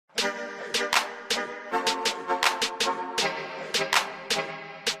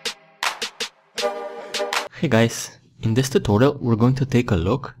Hey guys, in this tutorial we're going to take a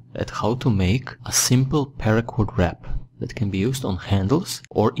look at how to make a simple paracord wrap that can be used on handles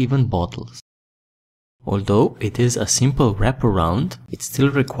or even bottles. Although it is a simple wraparound, it still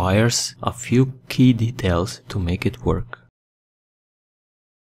requires a few key details to make it work.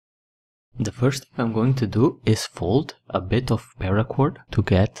 The first thing I'm going to do is fold a bit of paracord to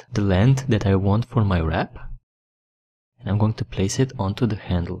get the length that I want for my wrap, and I'm going to place it onto the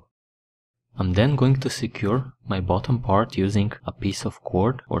handle. I'm then going to secure my bottom part using a piece of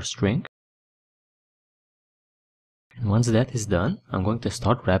cord or string. And once that is done, I'm going to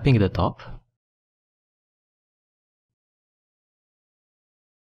start wrapping the top.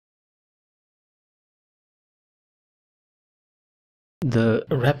 The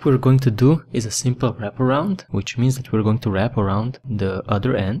wrap we're going to do is a simple wraparound, which means that we're going to wrap around the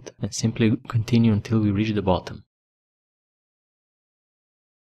other end and simply continue until we reach the bottom.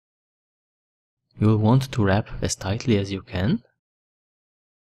 You will want to wrap as tightly as you can.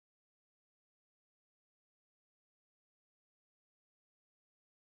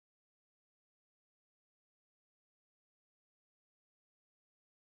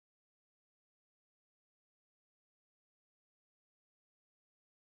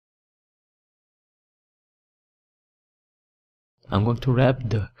 I'm going to wrap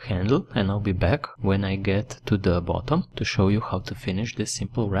the handle and I'll be back when I get to the bottom to show you how to finish this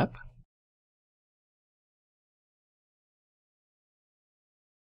simple wrap.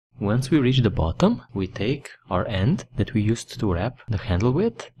 Once we reach the bottom, we take our end that we used to wrap the handle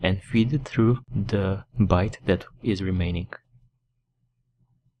with and feed it through the bite that is remaining.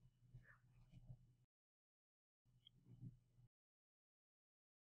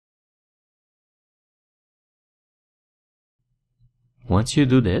 Once you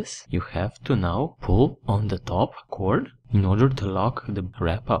do this, you have to now pull on the top cord in order to lock the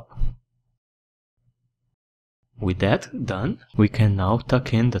wrap up. With that done, we can now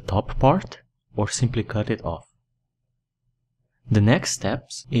tuck in the top part or simply cut it off. The next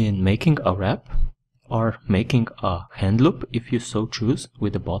steps in making a wrap are making a hand loop if you so choose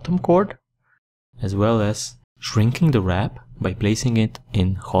with the bottom cord, as well as shrinking the wrap by placing it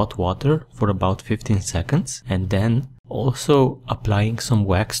in hot water for about 15 seconds and then also applying some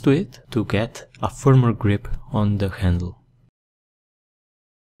wax to it to get a firmer grip on the handle.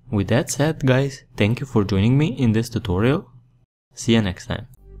 With that said, guys, thank you for joining me in this tutorial. See you next time.